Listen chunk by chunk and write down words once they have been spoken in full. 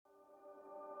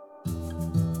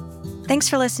Thanks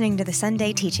for listening to the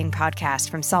Sunday Teaching Podcast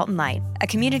from Salt and Light, a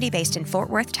community based in Fort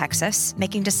Worth, Texas,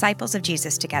 making disciples of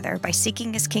Jesus together by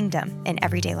seeking his kingdom in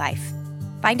everyday life.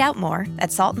 Find out more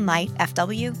at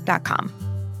saltandlightfw.com.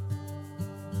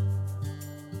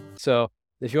 So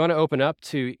if you want to open up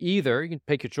to either, you can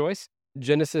pick your choice,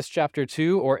 Genesis chapter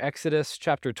 2 or Exodus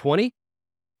chapter 20.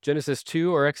 Genesis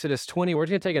 2 or Exodus 20, we're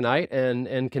going to take a night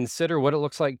and consider what it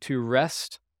looks like to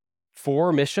rest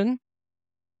for mission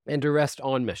and to rest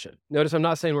on mission. Notice I'm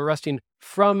not saying we're resting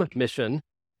from mission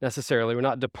necessarily. We're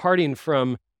not departing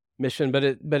from mission, but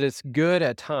it's good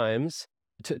at times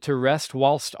to rest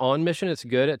whilst on mission. It's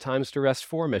good at times to rest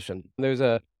for mission. There's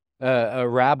a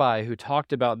rabbi who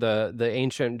talked about the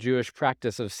ancient Jewish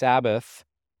practice of Sabbath,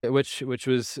 which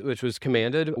was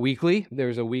commanded weekly. There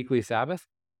was a weekly Sabbath.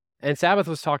 And Sabbath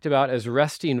was talked about as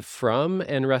resting from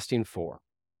and resting for.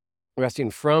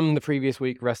 Resting from the previous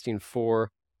week, resting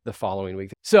for the following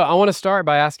week. So I want to start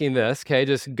by asking this, okay,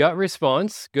 just gut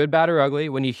response, good, bad, or ugly.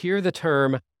 When you hear the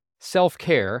term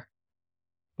self-care,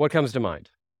 what comes to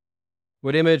mind?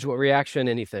 What image, what reaction,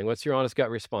 anything? What's your honest gut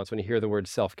response when you hear the word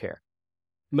self-care?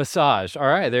 Massage. All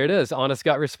right, there it is. Honest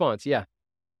gut response. Yeah.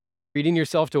 Treating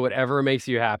yourself to whatever makes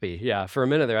you happy. Yeah. For a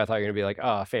minute there, I thought you were going to be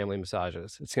like, family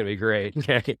massages. It's going to be great.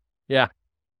 Okay. Yeah.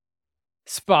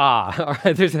 Spa. All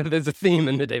right. There's a theme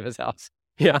in the Davis house.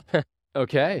 Yeah.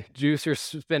 Okay. Juice or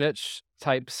spinach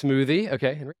type smoothie.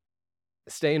 Okay.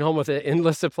 Staying home with an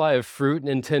endless supply of fruit,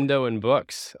 Nintendo, and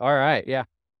books. All right. Yeah.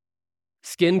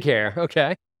 Skincare.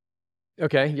 Okay.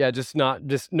 Okay. Yeah. Just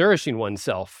nourishing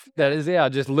oneself. That is, yeah,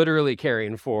 just literally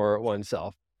caring for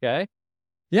oneself. Okay.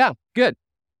 Yeah. Good.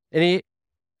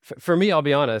 For me, I'll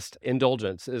be honest,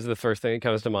 indulgence is the first thing that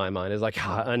comes to my mind, is like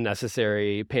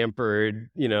unnecessary, pampered,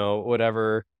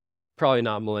 whatever. Probably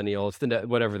not millennial. It's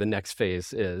whatever the next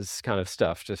phase is kind of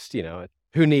stuff. Just,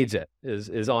 who needs it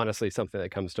is honestly something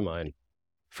that comes to mind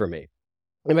for me.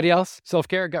 Anybody else?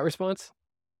 Self-care, gut response?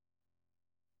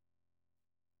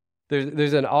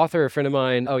 There's an author, a friend of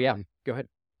mine. Oh yeah, go ahead.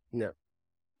 No.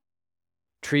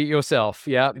 Treat yourself.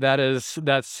 Yeah, that's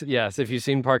yes. If you've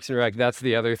seen Parks and Rec, that's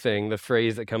the other thing, the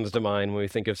phrase that comes to mind when we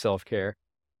think of self-care.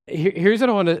 Here's what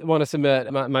I want to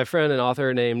submit. My friend and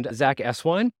author named Zach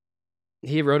Eswine,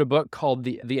 he wrote a book called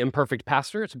The Imperfect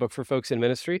Pastor. It's a book for folks in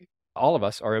ministry. All of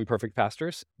us are imperfect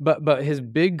pastors. But his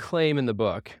big claim in the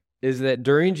book is that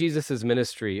during Jesus'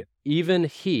 ministry, even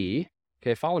he,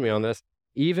 okay, follow me on this,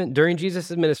 even during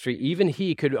Jesus' ministry, even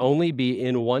he could only be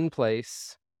in one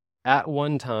place at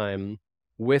one time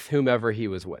with whomever he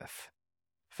was with.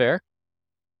 Fair?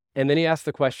 And then he asked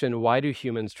the question, why do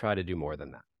humans try to do more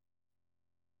than that?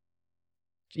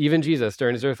 Even Jesus,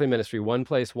 during his earthly ministry, one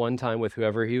place, one time with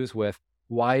whoever he was with,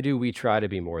 why do we try to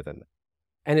be more than that?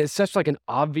 And it's such like an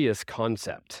obvious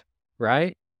concept,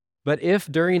 right? But if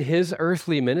during his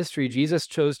earthly ministry, Jesus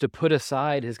chose to put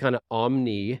aside his kind of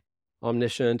omniscient,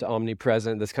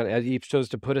 omnipresent, he chose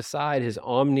to put aside his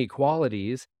omni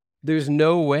qualities, there's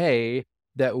no way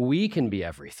that we can be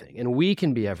everything and we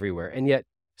can be everywhere. And yet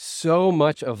so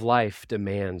much of life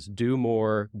demands do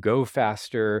more, go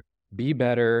faster, be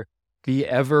better, be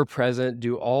ever present,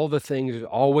 do all the things. There's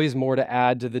always more to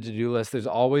add to the to-do list. There's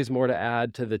always more to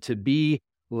add to the to-be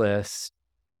list.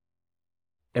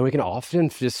 And we can often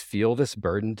just feel this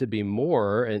burden to be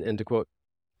more, and to quote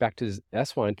back to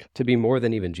Eswine, to be more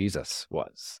than even Jesus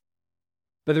was.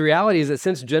 But the reality is that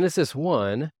since Genesis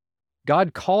 1,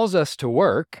 God calls us to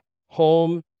work,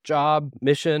 home, job,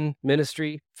 mission,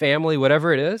 ministry, family,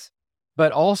 whatever it is.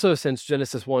 But also since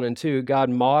Genesis 1 and 2, God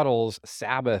models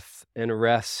Sabbath and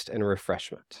rest and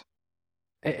refreshment.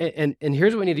 And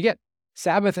here's what we need to get.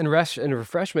 Sabbath and rest and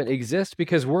refreshment exist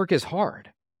because work is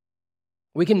hard.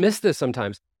 We can miss this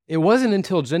sometimes. It wasn't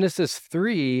until Genesis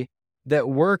 3 that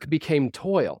work became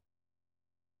toil,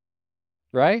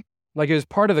 right? Like it was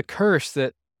part of the curse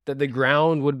that the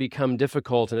ground would become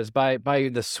difficult. And it's by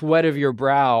the sweat of your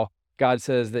brow, God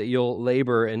says that you'll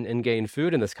labor and gain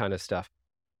food and this kind of stuff.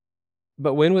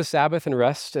 But when was Sabbath and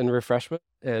rest and refreshment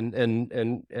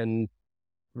when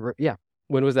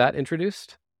was that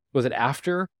introduced? Was it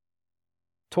after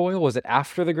toil? Was it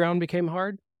after the ground became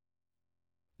hard?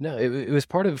 No, it was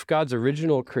part of God's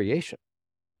original creation.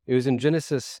 It was in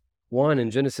Genesis 1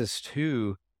 and Genesis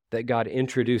 2 that God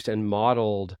introduced and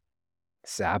modeled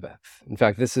Sabbath. In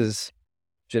fact, this is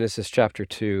Genesis chapter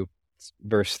 2,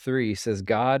 verse 3 says,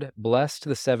 God blessed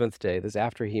the seventh day. This is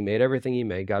after he made everything he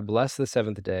made. God blessed the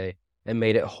seventh day and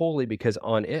made it holy because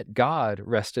on it God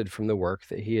rested from the work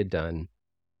that he had done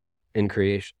in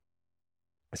creation.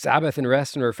 Sabbath and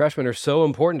rest and refreshment are so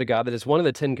important to God that it's one of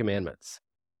the 10 commandments.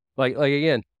 Like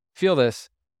again, feel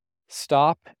this.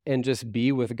 stop and just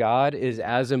be with God is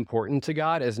as important to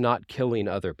God as not killing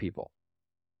other people.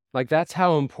 Like, that's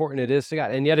how important it is to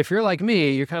God. And yet, if you're like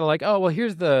me, you're kind of like, oh, well,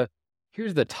 here's the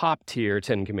top tier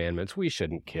 10 commandments. We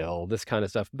shouldn't kill, this kind of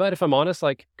stuff. But if I'm honest,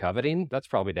 like coveting, that's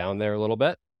probably down there a little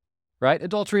bit, right?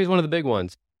 Adultery is one of the big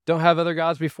ones. Don't have other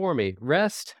gods before me.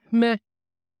 Rest, meh.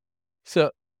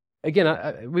 So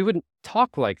again, we wouldn't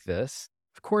talk like this.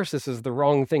 Of course, this is the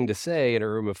wrong thing to say in a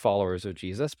room of followers of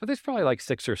Jesus, but there's probably like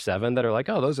 6 or 7 that are like,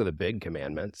 oh, those are the big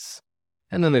commandments.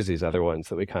 And then there's these other ones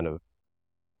that we kind of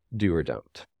do or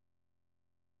don't.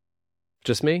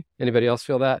 Just me? Anybody else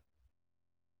feel that?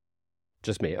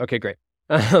 Just me. Okay, great.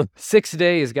 6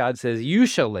 days, God says, you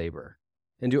shall labor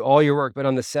and do all your work, but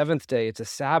on the 7th day, it's a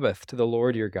Sabbath to the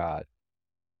Lord your God.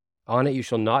 On it you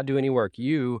shall not do any work,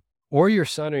 you or your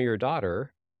son or your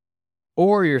daughter,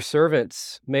 or your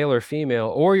servants, male or female,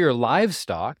 or your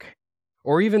livestock,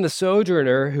 or even the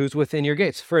sojourner who's within your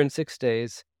gates. For in 6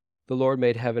 days the Lord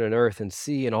made heaven and earth and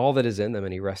sea and all that is in them,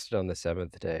 and he rested on the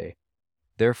 7th day.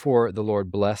 Therefore the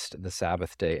Lord blessed the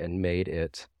Sabbath day and made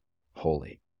it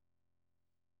holy.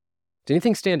 Did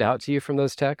anything stand out to you from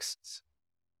those texts?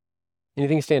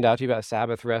 Anything stand out to you about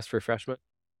Sabbath, rest, refreshment?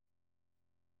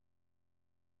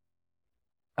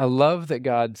 I love that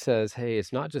God says, hey,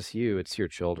 it's not just you, it's your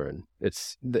children.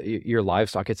 It's your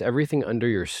livestock. It's everything under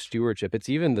your stewardship. It's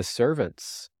even the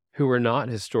servants who were not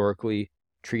historically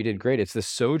treated great. It's the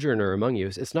sojourner among you.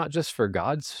 It's not just for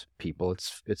God's people.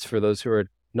 It's for those who are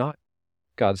not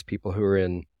God's people who are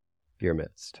in your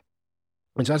midst.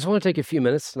 And so I just want to take a few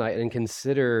minutes tonight and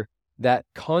consider that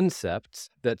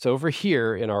concept that's over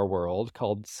here in our world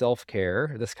called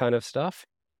self-care, this kind of stuff,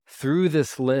 through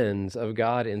this lens of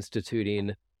God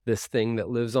instituting this thing that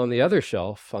lives on the other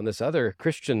shelf, on this other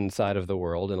Christian side of the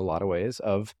world in a lot of ways,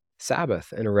 of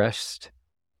Sabbath and rest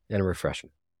and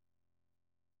refreshment.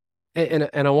 And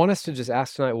I want us to just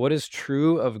ask tonight, what is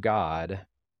true of God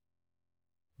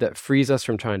that frees us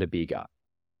from trying to be God?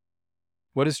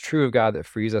 What is true of God that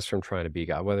frees us from trying to be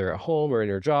God, whether at home or in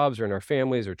our jobs or in our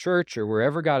families or church or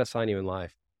wherever God assigned you in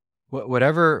life?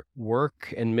 Whatever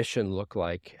work and mission look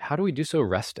like, how do we do so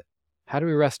rested? How do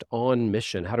we rest on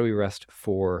mission? How do we rest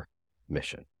for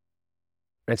mission?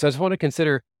 And so I just want to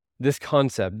consider this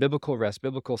concept, biblical rest,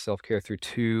 biblical self-care, through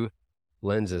 2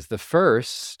 lenses. The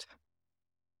first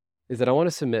is that I want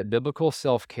to submit biblical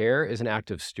self-care is an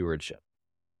act of stewardship.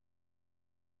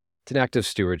 It's an act of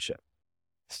stewardship.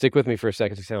 Stick with me for a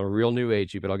second to sound real new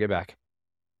agey, but I'll get back.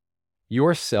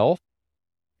 Yourself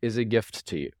is a gift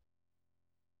to you.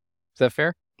 Is that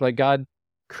fair? Like, God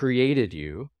created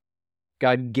you.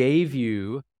 God gave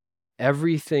you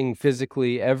everything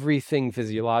physically, everything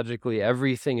physiologically,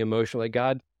 everything emotionally.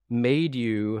 God made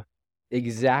you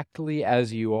exactly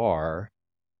as you are.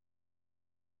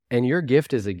 And your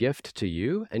gift is a gift to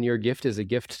you, and your gift is a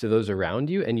gift to those around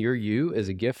you, and your you is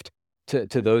a gift to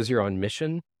those you're on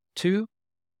mission to.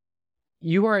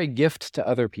 You are a gift to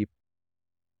other people.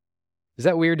 Is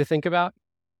that weird to think about?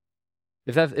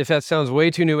 If that sounds way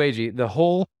too new agey, the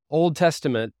whole Old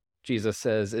Testament, Jesus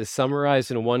says, is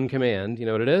summarized in one command. You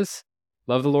know what it is?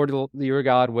 Love the Lord your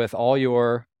God with all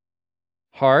your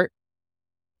heart,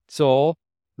 soul,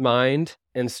 mind,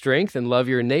 and strength, and love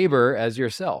your neighbor as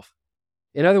yourself.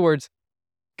 In other words,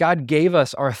 God gave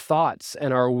us our thoughts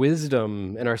and our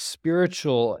wisdom and our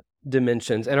spiritual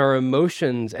dimensions and our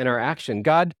emotions and our action.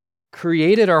 God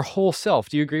created our whole self.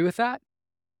 Do you agree with that?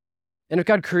 And if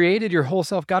God created your whole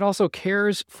self, God also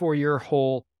cares for your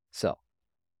whole self.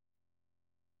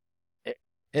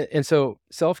 And so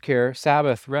self-care,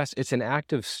 Sabbath, rest, it's an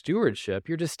act of stewardship.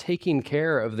 You're just taking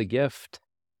care of the gift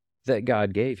that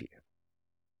God gave you.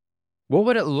 What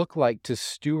would it look like to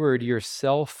steward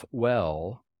yourself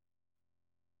well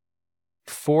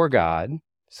for God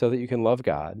so that you can love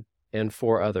God, and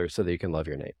for others so that you can love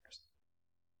your neighbors?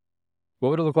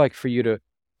 What would it look like for you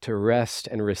to rest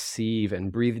and receive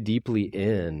and breathe deeply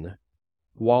in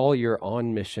while you're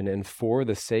on mission and for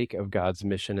the sake of God's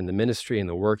mission and the ministry and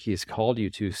the work he's called you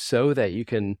to, so that you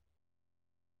can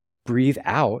breathe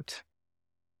out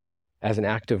as an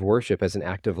act of worship, as an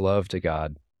act of love to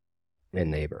God and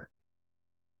neighbor?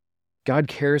 God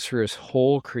cares for his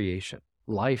whole creation.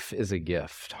 Life is a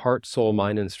gift. Heart, soul,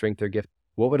 mind, and strength are gift.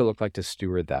 What would it look like to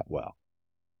steward that well?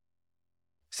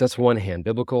 So that's one hand,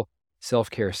 biblical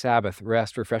self-care, Sabbath,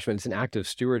 rest, refreshment. It's an act of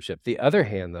stewardship. The other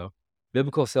hand, though,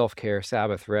 biblical self-care,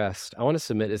 Sabbath, rest, I want to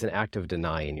submit, is an act of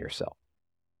denying yourself.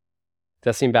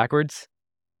 Does that seem backwards?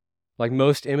 Like,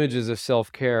 most images of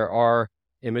self-care are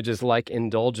images like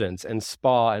indulgence and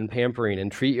spa and pampering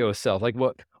and treat yourself. Like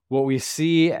what we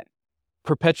see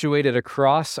perpetuated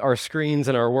across our screens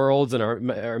and our worlds and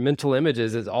our mental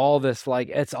images is all this, like,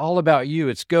 it's all about you.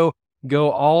 It's go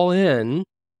all in.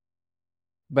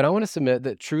 But I want to submit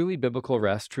that truly biblical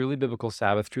rest, truly biblical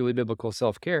Sabbath, truly biblical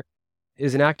self-care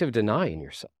is an act of denying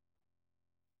yourself.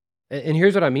 And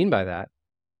here's what I mean by that.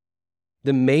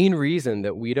 The main reason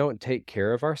that we don't take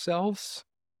care of ourselves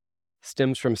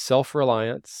stems from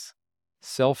self-reliance,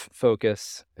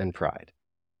 self-focus, and pride.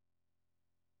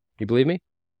 You believe me?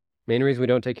 Main reason we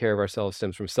don't take care of ourselves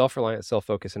stems from self-reliance,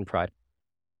 self-focus, and pride.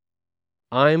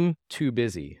 I'm too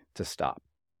busy to stop.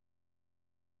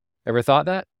 Ever thought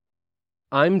that?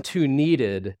 I'm too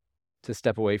needed to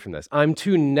step away from this. I'm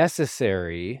too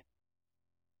necessary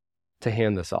to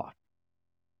hand this off.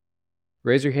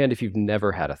 Raise your hand if you've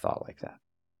never had a thought like that.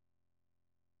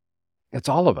 It's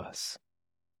all of us.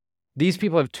 These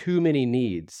people have too many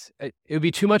needs. It would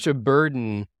be too much a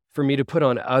burden for me to put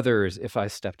on others if I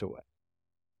stepped away.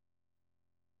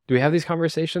 Do we have these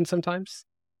conversations sometimes?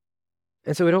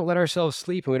 And so we don't let ourselves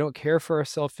sleep, and we don't care for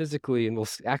ourselves physically, and we'll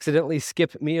accidentally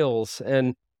skip meals.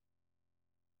 And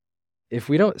if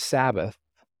we don't Sabbath,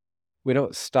 we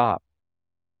don't stop,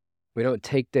 we don't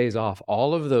take days off,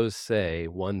 all of those say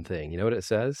one thing. You know what it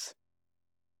says?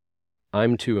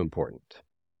 I'm too important.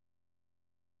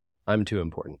 I'm too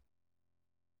important.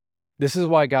 This is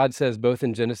why God says both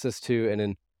in Genesis 2 and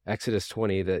in Exodus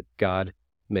 20 that God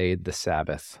made the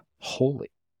Sabbath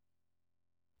holy.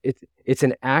 It's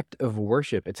an act of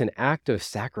worship. It's an act of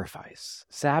sacrifice.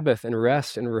 Sabbath and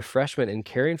rest and refreshment and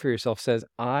caring for yourself says,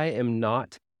 I am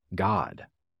not God.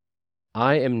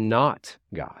 I am not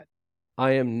God.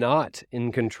 I am not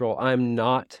in control. I am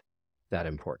not that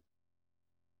important.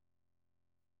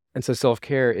 And so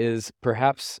self-care is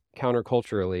perhaps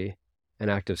counterculturally an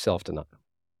act of self-denial.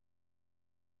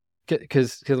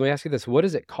 Because let me ask you this, what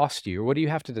does it cost you, or what do you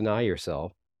have to deny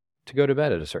yourself to go to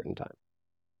bed at a certain time?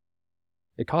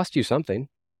 It costs you something.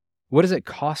 What does it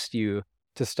cost you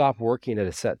to stop working at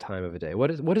a set time of a day? What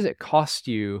does it cost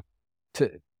you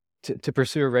to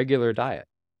pursue a regular diet?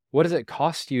 What does it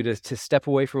cost you to step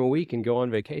away from a week and go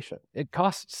on vacation? It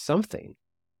costs something.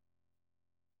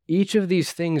 Each of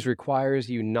these things requires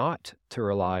you not to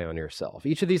rely on yourself.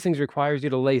 Each of these things requires you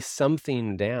to lay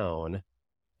something down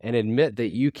and admit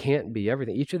that you can't be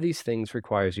everything. Each of these things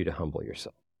requires you to humble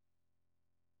yourself.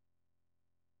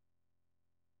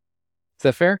 Is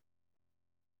that fair?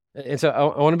 And so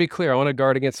I want to be clear. I want to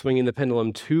guard against swinging the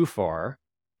pendulum too far,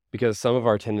 because some of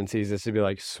our tendencies is to be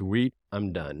like, sweet,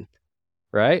 I'm done,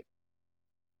 right?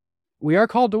 We are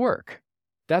called to work.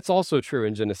 That's also true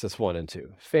in Genesis 1 and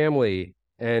 2. Family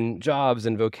and jobs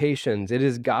and vocations. It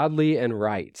is godly and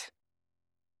right.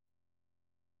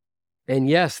 And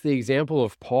yes, the example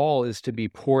of Paul is to be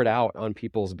poured out on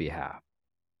people's behalf.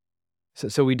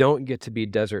 So we don't get to be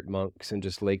desert monks and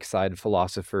just lakeside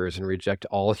philosophers and reject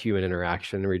all human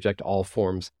interaction and reject all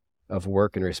forms of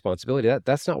work and responsibility.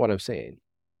 That's not what I'm saying.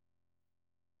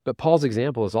 But Paul's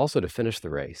example is also to finish the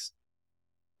race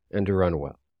and to run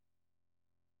well.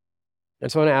 And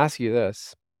so I want to ask you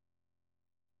this,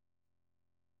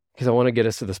 because I want to get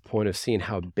us to this point of seeing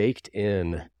how baked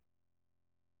in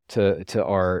to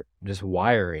our just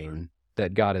wiring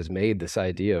that God has made this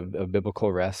idea of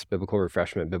biblical rest, biblical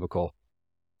refreshment, biblical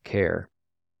care.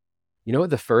 You know what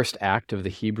the first act of the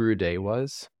Hebrew day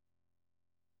was?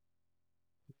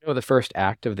 You know what the first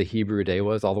act of the Hebrew day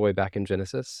was all the way back in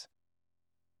Genesis?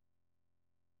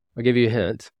 I'll give you a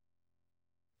hint.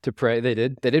 To pray, they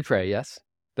did pray, yes,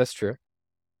 that's true.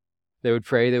 They would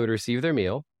pray, they would receive their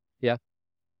meal, yeah.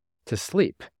 To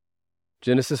sleep.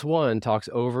 Genesis 1 talks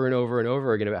over and over and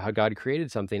over again about how God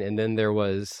created something, and then there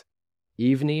was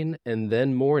evening and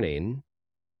then morning,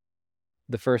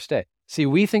 the first day. See,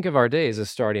 we think of our days as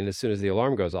starting as soon as the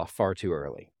alarm goes off, far too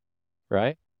early,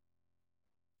 right?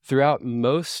 Throughout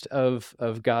most of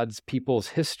God's people's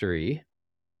history,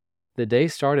 the day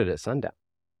started at sundown.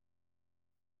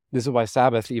 This is why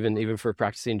Sabbath, even for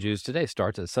practicing Jews today,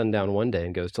 starts at sundown one day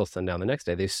and goes till sundown the next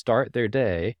day. They start their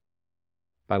day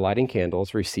by lighting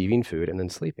candles, receiving food, and then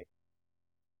sleeping.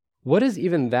 What does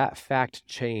even that fact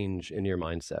change in your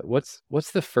mindset?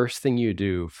 What's the first thing you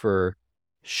do for,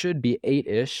 should be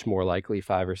 8-ish, more likely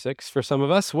 5 or 6 for some of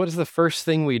us? What is the first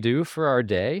thing we do for our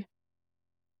day?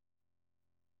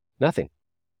 Nothing.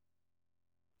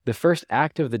 The first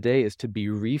act of the day is to be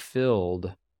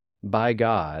refilled by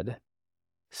God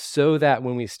so that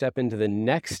when we step into the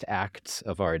next acts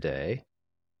of our day,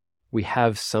 we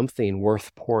have something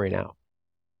worth pouring out.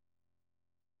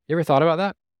 You ever thought about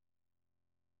that?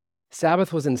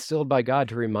 Sabbath was instilled by God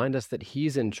to remind us that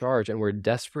He's in charge and we're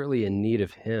desperately in need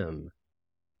of Him.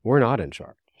 We're not in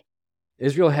charge.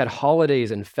 Israel had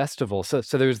holidays and festivals.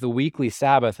 So there was the weekly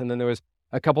Sabbath, and then there was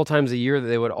a couple times a year that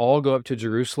they would all go up to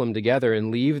Jerusalem together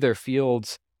and leave their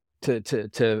fields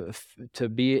to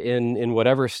be in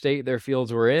whatever state their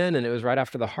fields were in. And it was right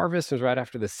after the harvest. It was right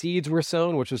after the seeds were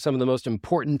sown, which was some of the most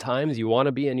important times you want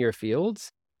to be in your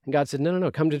fields. And God said,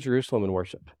 no, come to Jerusalem and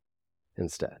worship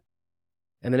instead.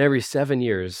 And then every 7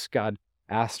 years, God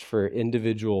asked for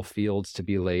individual fields to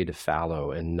be laid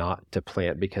fallow and not to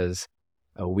plant, because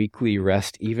a weekly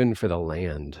rest, even for the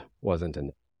land, wasn't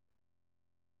enough.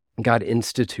 God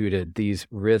instituted these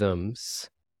rhythms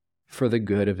for the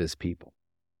good of his people.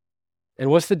 And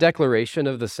what's the declaration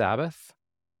of the Sabbath?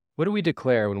 What do we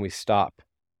declare when we stop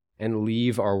and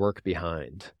leave our work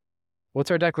behind?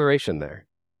 What's our declaration there?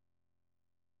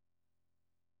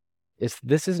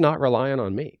 This is not reliant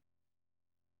on me.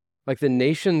 Like the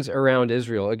nations around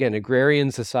Israel, again,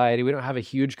 agrarian society, we don't have a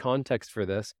huge context for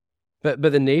this, but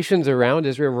the nations around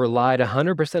Israel relied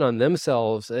 100% on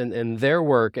themselves and their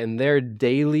work and their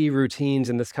daily routines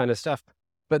and this kind of stuff.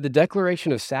 But the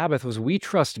declaration of Sabbath was, we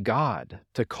trust God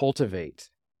to cultivate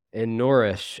and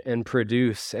nourish and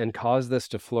produce and cause this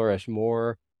to flourish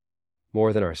more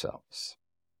than ourselves.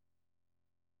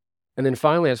 And then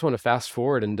finally, I just want to fast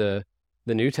forward into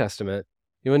the New Testament.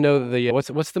 You want to know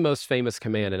what's the most famous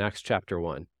command in Acts chapter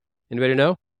 1? Anybody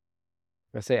know?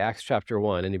 I say Acts chapter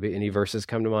 1. Any verses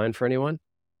come to mind for anyone?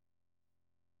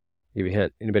 Give you a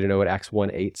hint. Anybody know what Acts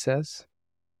 1:8 says?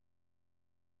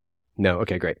 No?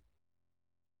 Okay, great.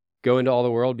 Go into all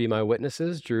the world, be my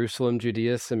witnesses, Jerusalem,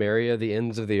 Judea, Samaria, the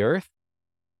ends of the earth.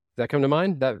 Does that come to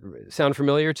mind? That sound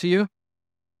familiar to you?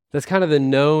 That's kind of the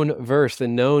known verse, the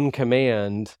known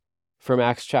command from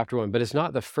Acts chapter 1, but it's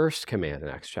not the first command in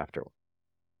Acts chapter 1.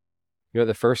 You know what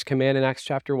the first command in Acts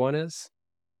chapter 1 is?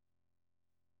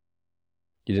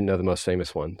 You didn't know the most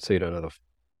famous one, so you don't know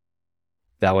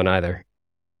that one either.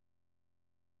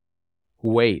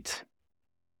 Wait.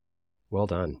 Well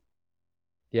done.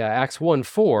 Yeah, Acts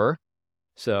 1:4,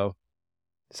 so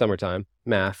summertime,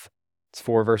 math. It's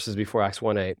 4 verses before Acts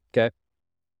 1:8, okay?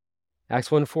 Acts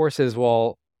 1:4 says,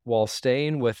 while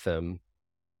staying with them,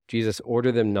 Jesus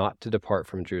ordered them not to depart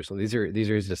from Jerusalem. These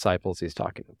are his disciples he's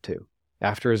talking to.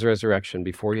 After his resurrection,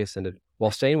 before he ascended, while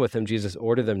staying with him, Jesus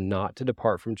ordered them not to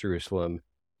depart from Jerusalem,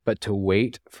 but to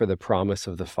wait for the promise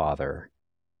of the Father,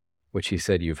 which he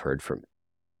said, you've heard from me.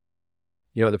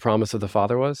 You know what the promise of the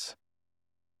Father was?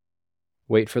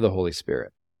 Wait for the Holy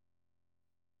Spirit.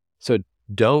 So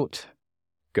don't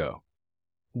go.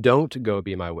 Don't go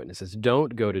be my witnesses.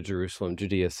 Don't go to Jerusalem,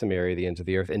 Judea, Samaria, the ends of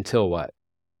the earth. Until what?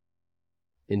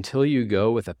 Until you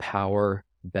go with a power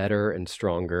better and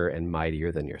stronger and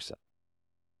mightier than yourself.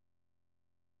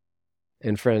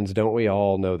 And friends, don't we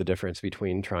all know the difference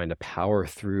between trying to power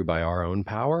through by our own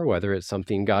power, whether it's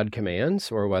something God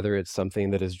commands or whether it's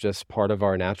something that is just part of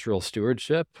our natural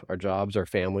stewardship, our jobs, our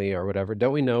family, or whatever?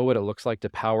 Don't we know what it looks like to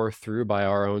power through by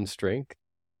our own strength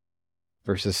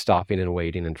versus stopping and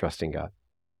waiting and trusting God?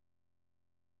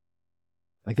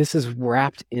 Like, this is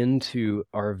wrapped into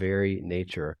our very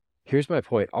nature. Here's my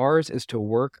point. Ours is to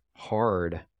work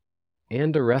hard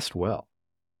and to rest well.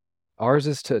 Ours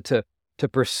is to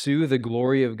pursue the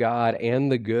glory of God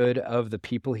and the good of the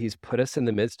people he's put us in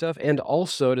the midst of, and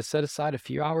also to set aside a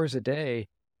few hours a day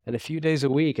and a few days a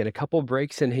week and a couple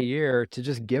breaks in a year to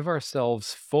just give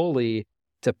ourselves fully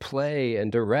to play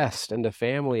and to rest and to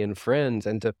family and friends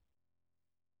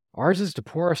ours is to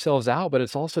pour ourselves out, but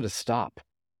it's also to stop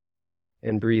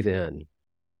and breathe in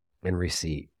and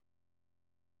receive.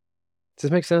 Does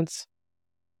this make sense?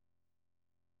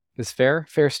 Is fair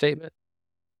statement?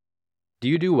 Do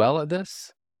you do well at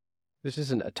this? This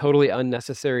isn't a totally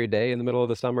unnecessary day in the middle of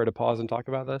the summer to pause and talk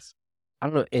about this. I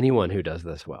don't know anyone who does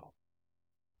this well.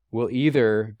 We'll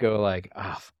either go like,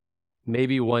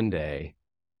 maybe one day,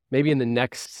 maybe in the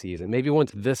next season, maybe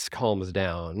once this calms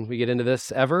down, we get into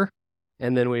this ever,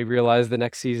 and then we realize the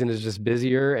next season is just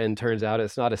busier and turns out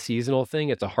it's not a seasonal thing,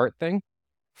 it's a heart thing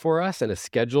for us and a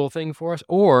schedule thing for us.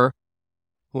 Or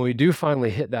when we do finally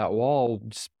hit that wall,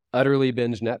 just utterly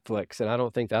binge Netflix. And I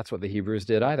don't think that's what the Hebrews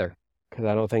did either, because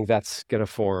I don't think that's going to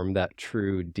form that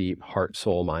true, deep heart,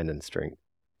 soul, mind, and strength.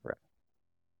 Right.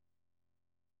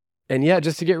 And yeah,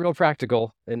 just to get real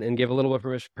practical and give a little bit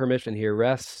of permission here,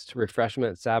 rest,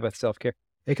 refreshment, Sabbath, self-care,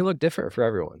 it can look different for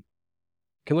everyone.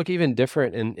 It can look even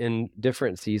different in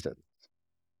different seasons.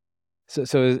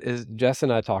 So as Jess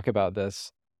and I talk about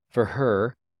this, for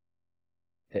her,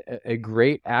 a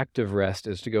great act of rest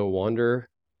is to go wander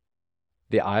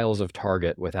the aisles of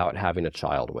Target without having a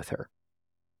child with her.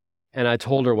 And I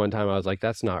told her one time, I was like,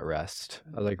 that's not rest.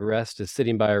 I was like, rest is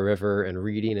sitting by a river and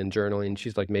reading and journaling.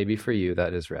 She's like, maybe for you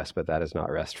that is rest, but that is not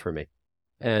rest for me.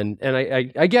 And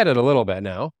I get it a little bit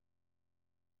now.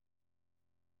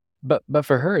 But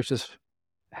for her, it's just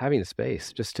having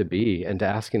space just to be and to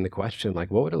asking the question,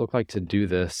 like, what would it look like to do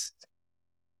this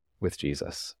with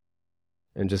Jesus?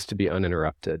 And just to be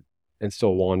uninterrupted and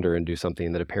still wander and do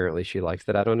something that apparently she likes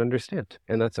that I don't understand.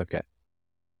 And that's okay.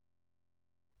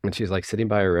 And she's like sitting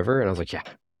by a river, and I was like, yeah,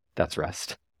 that's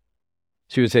rest.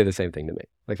 She would say the same thing to me.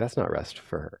 Like, that's not rest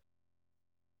for her.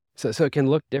 So it can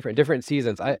look different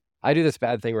seasons. I do this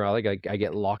bad thing where I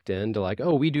get locked into like,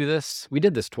 oh, we did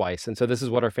this twice, and so this is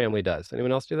what our family does.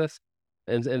 Anyone else do this?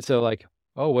 And so like,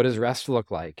 oh, what does rest look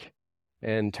like?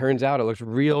 And turns out it looked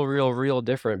real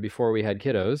different before we had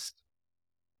kiddos.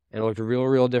 And it looked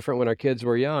real different when our kids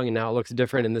were young, and now it looks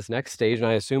different in this next stage, and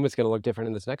I assume it's going to look different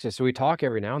in this next stage. So we talk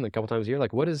every now and then, a couple times a year,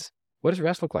 like, what does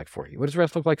rest look like for you? What does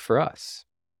rest look like for us?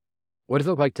 What does it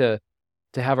look like to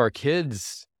have our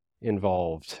kids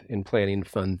involved in planning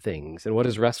fun things? And what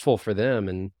is restful for them?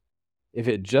 And if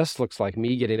it just looks like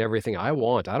me getting everything I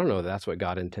want, I don't know if that's what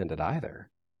God intended either.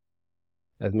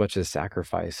 As much as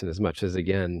sacrifice and as much as,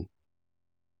 again,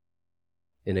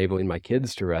 enabling my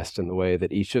kids to rest in the way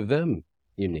that each of them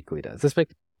uniquely does. This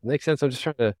makes sense? I'm just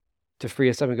trying to free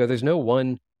us up and go, there's no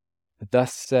one,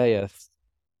 thus saith,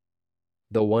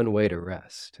 the one way to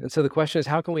rest. And so the question is,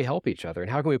 how can we help each other?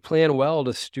 And how can we plan well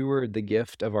to steward the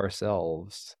gift of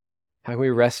ourselves? How can we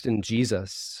rest in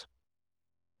Jesus,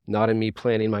 not in me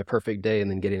planning my perfect day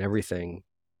and then getting everything?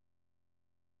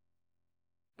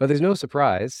 But there's no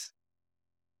surprise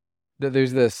that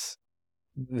there's this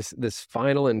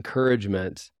final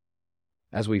encouragement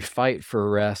as we fight for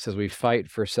rest, as we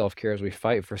fight for self-care, as we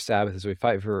fight for Sabbath, as we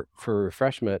fight for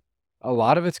refreshment. A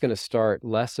lot of it's going to start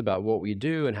less about what we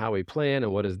do and how we plan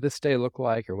and what does this day look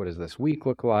like or what does this week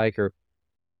look like,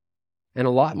 and a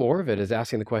lot more of it is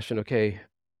asking the question, okay,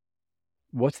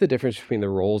 what's the difference between the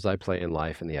roles I play in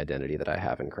life and the identity that I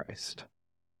have in Christ?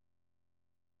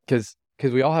 Because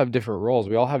we all have different roles,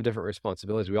 we all have different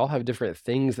responsibilities, we all have different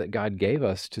things that God gave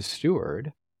us to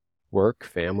steward. Work,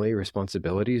 family,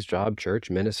 responsibilities, job, church,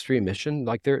 ministry, mission.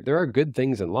 Like there are good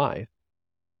things in life.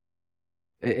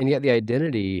 And yet the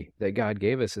identity that God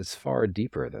gave us is far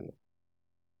deeper than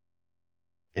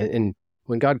that. And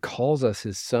when God calls us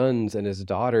his sons and his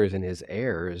daughters and his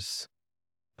heirs,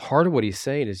 part of what he's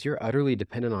saying is you're utterly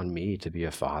dependent on me to be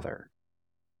a father.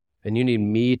 And you need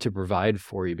me to provide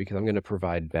for you because I'm going to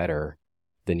provide better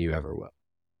than you ever will.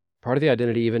 Part of the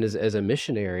identity, even as a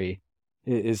missionary,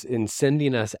 is in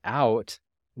sending us out.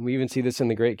 And we even see this in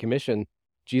the Great Commission.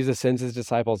 Jesus sends his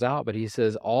disciples out, but he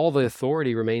says, all the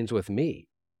authority remains with me,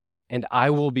 and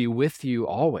I will be with you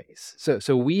always.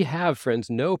 So we have, friends,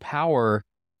 no power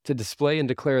to display and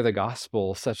declare the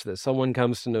gospel such that someone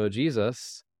comes to know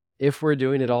Jesus if we're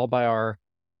doing it all by our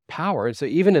power. And so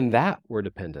even in that, we're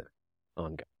dependent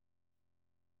on God.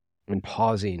 And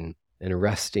pausing and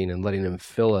resting and letting him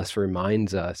fill us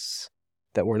reminds us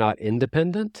that we're not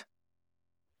independent,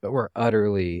 but we're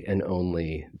utterly and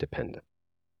only dependent.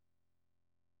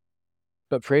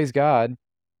 But praise God,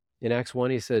 in Acts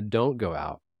 1, he said, don't go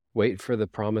out. Wait for the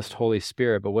promised Holy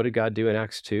Spirit. But what did God do in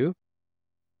Acts 2?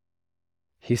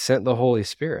 He sent the Holy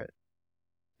Spirit.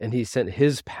 And he sent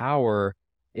his power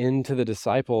into the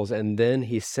disciples, and then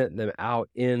he sent them out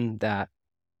in that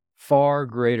far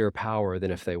greater power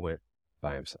than if they went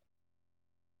by himself.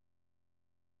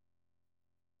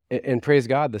 And praise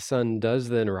God, the sun does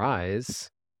then rise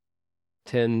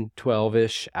 10,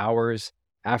 12-ish hours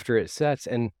after it sets,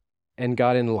 and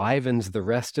God enlivens the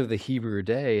rest of the Hebrew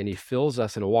day, and he fills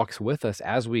us and walks with us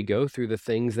as we go through the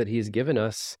things that he's given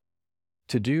us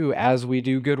to do as we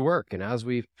do good work, and as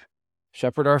we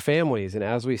shepherd our families, and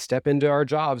as we step into our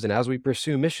jobs, and as we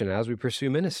pursue mission, and as we pursue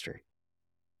ministry.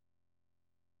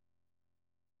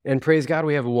 And praise God,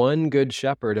 we have one good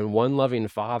shepherd and one loving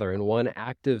father and one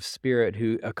active spirit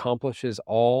who accomplishes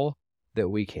all that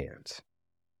we can't.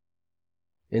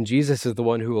 And Jesus is the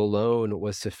one who alone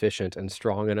was sufficient and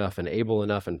strong enough and able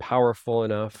enough and powerful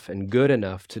enough and good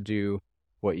enough to do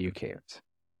what you can't.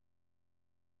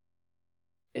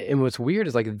 And what's weird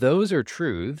is like those are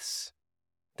truths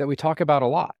that we talk about a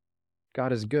lot.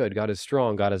 God is good, God is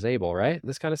strong, God is able, right?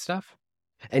 This kind of stuff.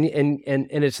 And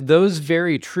it's those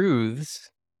very truths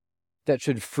that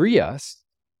should free us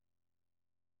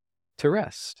to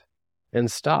rest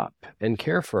and stop and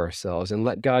care for ourselves and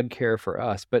let God care for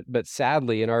us. But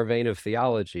sadly, in our vein of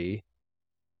theology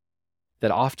that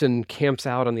often camps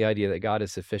out on the idea that God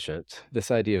is sufficient,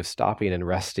 this idea of stopping and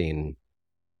resting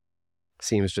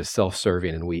seems just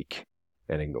self-serving and weak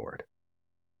and ignored.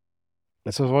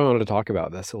 And so I wanted to talk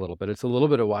about this a little bit. It's a little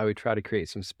bit of why we try to create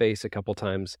some space a couple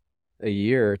times a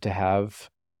year to have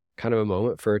kind of a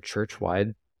moment for a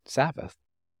church-wide Sabbath,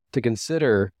 to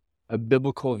consider a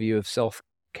biblical view of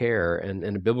self-care and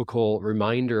a biblical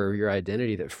reminder of your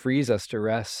identity that frees us to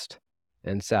rest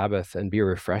and Sabbath and be a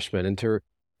refreshment, and to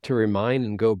remind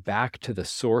and go back to the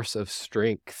source of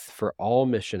strength for all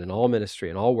mission and all ministry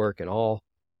and all work and all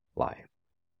life.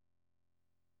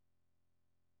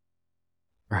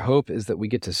 Our hope is that we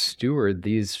get to steward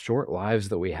these short lives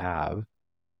that we have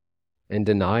and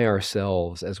deny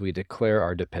ourselves as we declare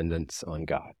our dependence on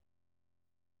God.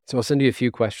 So I'll send you a few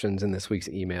questions in this week's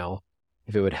email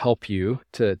if it would help you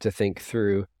to think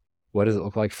through, what does it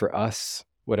look like for us,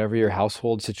 whatever your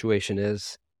household situation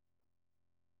is?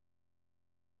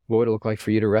 What would it look like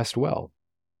for you to rest well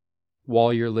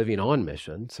while you're living on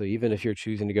mission? So even if you're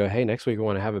choosing to go, hey, next week I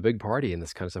want to have a big party and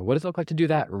this kind of stuff, what does it look like to do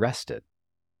that rested?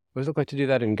 What does it look like to do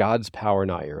that in God's power,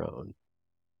 not your own?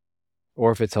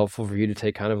 Or if it's helpful for you to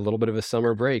take kind of a little bit of a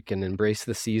summer break and embrace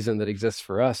the season that exists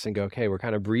for us and go, okay, we're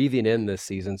kind of breathing in this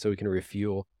season so we can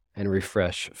refuel and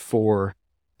refresh for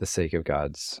the sake of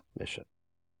God's mission.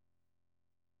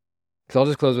 So I'll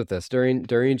just close with this.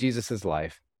 During Jesus'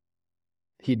 life,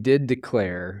 he did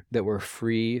declare that we're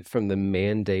free from the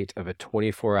mandate of a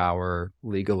 24-hour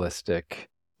legalistic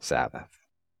Sabbath.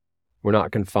 We're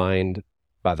not confined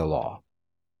by the law.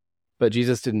 But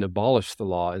Jesus didn't abolish the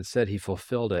law. Instead, he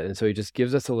fulfilled it. And so he just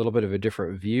gives us a little bit of a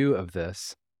different view of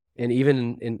this. And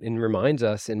even reminds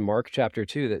us in Mark chapter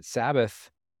 2 that Sabbath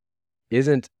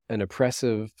isn't an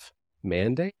oppressive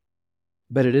mandate,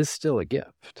 but it is still a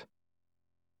gift.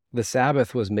 The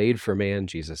Sabbath was made for man,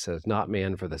 Jesus says, not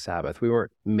man for the Sabbath. We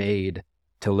weren't made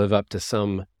to live up to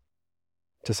some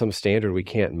standard we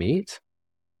can't meet.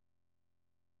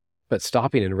 But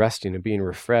stopping and resting and being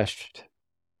refreshed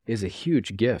is a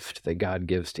huge gift that God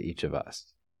gives to each of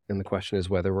us. And the question is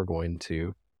whether we're going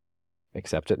to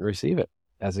accept it and receive it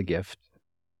as a gift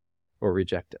or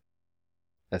reject it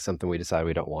as something we decide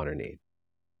we don't want or need.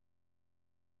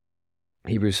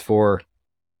 Hebrews 4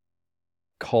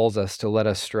 calls us to let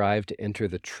us strive to enter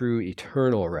the true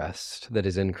eternal rest that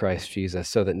is in Christ Jesus,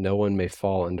 so that no one may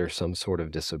fall under some sort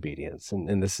of disobedience.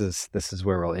 And this is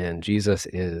where we'll end. Jesus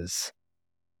is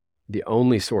the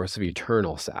only source of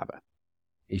eternal Sabbath,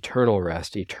 eternal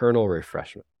rest, eternal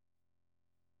refreshment.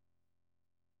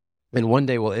 And one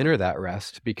day we'll enter that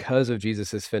rest because of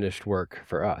Jesus' finished work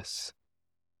for us.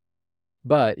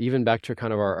 But even back to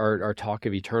kind of our talk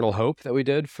of eternal hope that we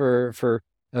did for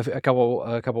a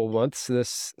couple of months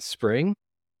this spring,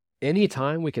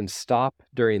 anytime we can stop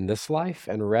during this life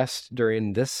and rest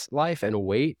during this life and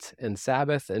wait and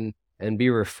Sabbath and be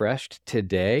refreshed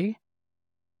today,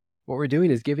 what we're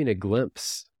doing is giving a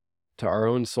glimpse to our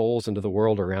own souls and to the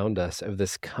world around us of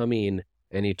this coming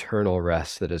and eternal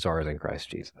rest that is ours in Christ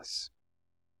Jesus.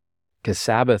 Because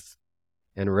Sabbath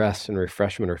and rest and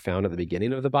refreshment are found at the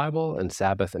beginning of the Bible, and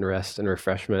Sabbath and rest and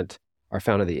refreshment are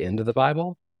found at the end of the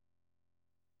Bible.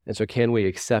 And so can we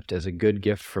accept as a good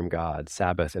gift from God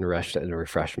Sabbath and rest and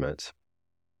refreshment?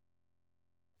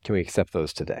 Can we accept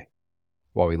those today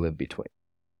while we live between?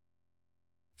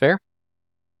 Fair?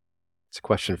 It's a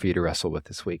question for you to wrestle with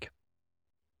this week.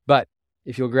 But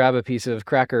if you'll grab a piece of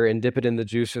cracker and dip it in the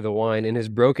juice or the wine, in his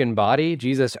broken body,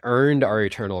 Jesus earned our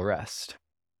eternal rest.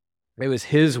 It was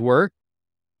his work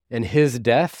and his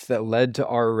death that led to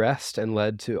our rest and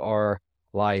led to our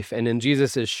life. And in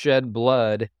Jesus' shed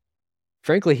blood,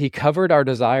 frankly, he covered our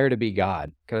desire to be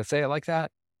God. Can I say it like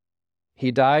that?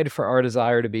 He died for our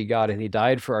desire to be God, and he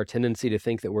died for our tendency to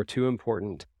think that we're too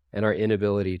important and our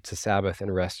inability to Sabbath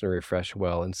and rest and refresh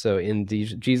well. And so in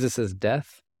Jesus'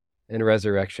 death and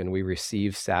resurrection, we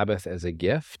receive Sabbath as a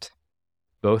gift,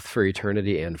 both for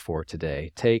eternity and for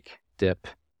today. Take, dip,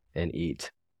 and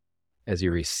eat as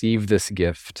you receive this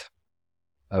gift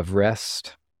of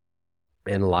rest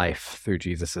and life through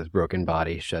Jesus' broken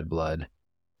body, shed blood,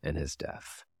 and his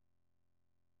death.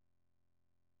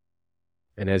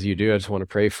 And as you do, I just want to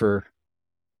pray for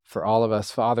all of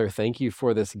us. Father, thank you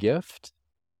for this gift.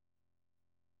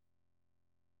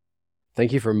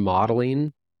 Thank you for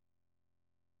modeling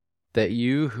that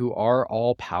you, who are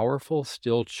all-powerful,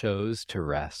 still chose to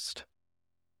rest.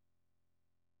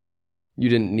 You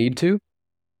didn't need to,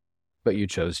 but you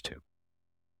chose to.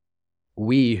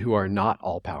 We, who are not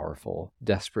all-powerful,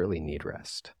 desperately need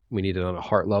rest. We need it on a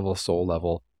heart level, soul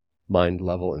level, mind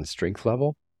level, and strength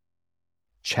level.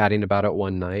 Chatting about it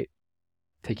one night,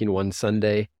 taking one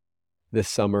Sunday this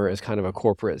summer as kind of a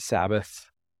corporate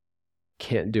Sabbath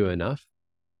can't do enough.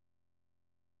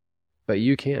 But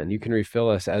you can refill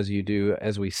us as you do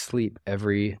as we sleep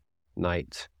every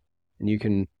night. And you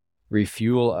can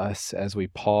refuel us as we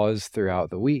pause throughout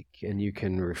the week. And you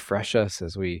can refresh us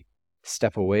as we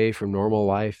step away from normal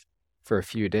life for a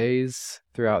few days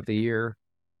throughout the year.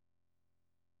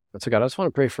 So God, I just want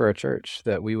to pray for our church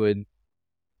that we would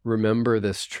remember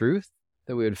this truth,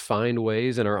 that we would find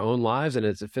ways in our own lives and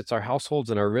as it fits our households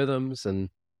and our rhythms and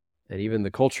even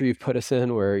the culture you've put us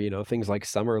in where, things like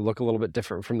summer look a little bit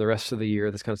different from the rest of the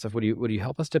year, this kind of stuff. Would you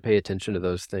help us to pay attention to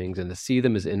those things and to see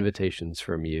them as invitations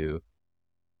from you,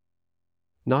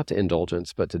 not to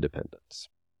indulgence, but to dependence?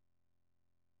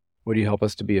 Would you help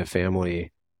us to be a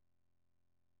family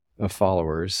of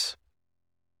followers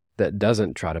that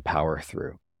doesn't try to power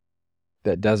through,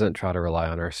 that doesn't try to rely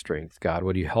on our strength? God,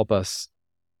 would you help us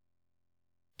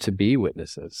to be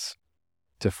witnesses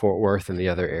to Fort Worth and the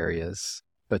other areas,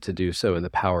 but to do so in the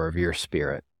power of your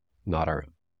Spirit, not our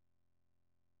own.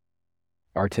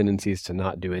 Our tendency is to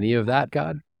not do any of that,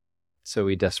 God, so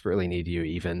we desperately need you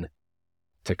even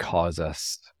to cause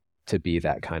us to be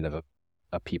that kind of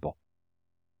a people.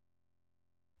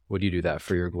 Would you do that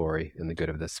for your glory and the good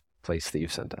of this place that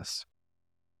you've sent us?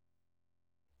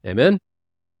 Amen.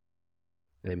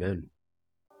 Amen.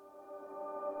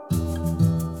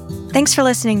 Thanks for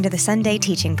listening to the Sunday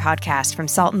Teaching Podcast from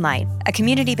Salt and Light, a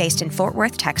community based in Fort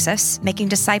Worth, Texas, making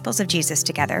disciples of Jesus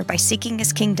together by seeking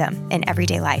his kingdom in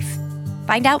everyday life.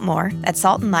 Find out more at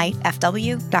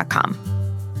saltandlightfw.com.